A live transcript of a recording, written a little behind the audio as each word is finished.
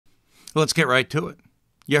Let's get right to it.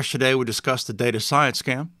 Yesterday we discussed the data science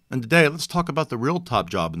scam, and today let's talk about the real top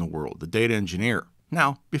job in the world, the data engineer.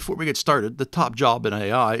 Now, before we get started, the top job in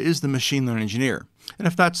AI is the machine learning engineer, and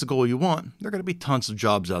if that's the goal you want, there are going to be tons of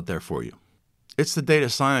jobs out there for you. It's the data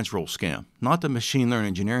science role scam, not the machine learning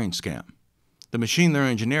engineering scam. The machine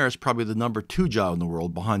learning engineer is probably the number 2 job in the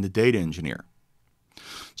world behind the data engineer.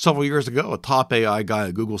 Several years ago, a top AI guy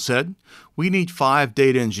at Google said, "We need 5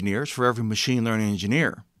 data engineers for every machine learning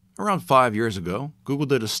engineer." Around 5 years ago, Google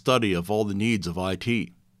did a study of all the needs of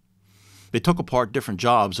IT. They took apart different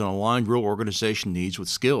jobs and aligned real organization needs with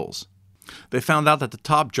skills. They found out that the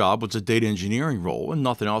top job was a data engineering role and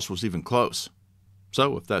nothing else was even close.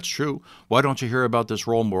 So, if that's true, why don't you hear about this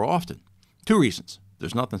role more often? 2 reasons.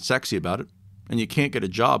 There's nothing sexy about it, and you can't get a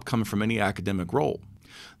job coming from any academic role.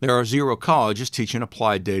 There are 0 colleges teaching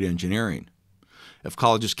applied data engineering. If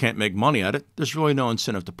colleges can't make money at it, there's really no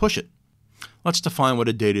incentive to push it. Let's define what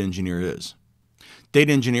a data engineer is.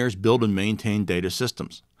 Data engineers build and maintain data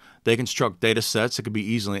systems. They construct data sets that can be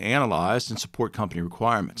easily analyzed and support company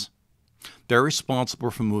requirements. They're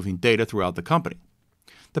responsible for moving data throughout the company.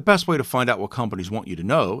 The best way to find out what companies want you to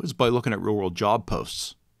know is by looking at real-world job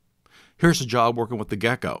posts. Here's a job working with the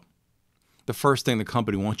Gecko. The first thing the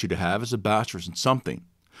company wants you to have is a bachelor's in something.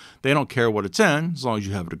 They don't care what it's in, as long as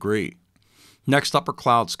you have a degree. Next up are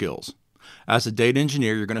cloud skills. As a data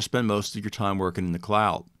engineer, you're going to spend most of your time working in the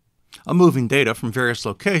cloud. I'm moving data from various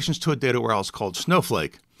locations to a data warehouse called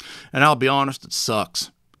Snowflake. And I'll be honest, it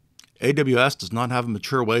sucks. AWS does not have a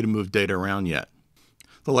mature way to move data around yet.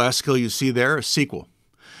 The last skill you see there is SQL.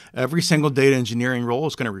 Every single data engineering role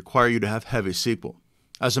is going to require you to have heavy SQL.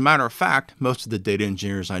 As a matter of fact, most of the data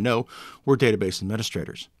engineers I know were database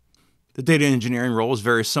administrators. The data engineering role is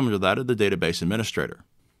very similar to that of the database administrator.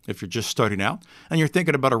 If you're just starting out and you're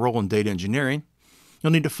thinking about a role in data engineering,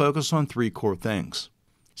 you'll need to focus on 3 core things: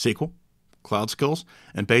 SQL, cloud skills,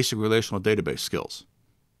 and basic relational database skills.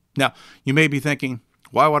 Now, you may be thinking,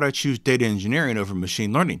 why would I choose data engineering over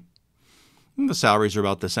machine learning? The salaries are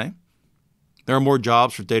about the same. There are more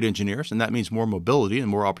jobs for data engineers, and that means more mobility and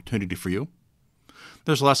more opportunity for you.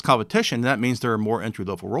 There's less competition, and that means there are more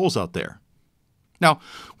entry-level roles out there. Now,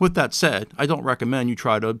 with that said, I don't recommend you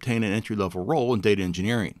try to obtain an entry-level role in data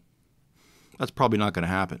engineering. That's probably not going to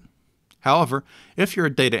happen. However, if you're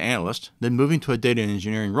a data analyst, then moving to a data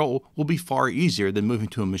engineering role will be far easier than moving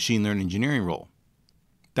to a machine learning engineering role.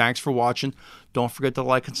 Thanks for watching. Don't forget to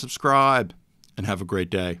like and subscribe, and have a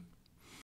great day.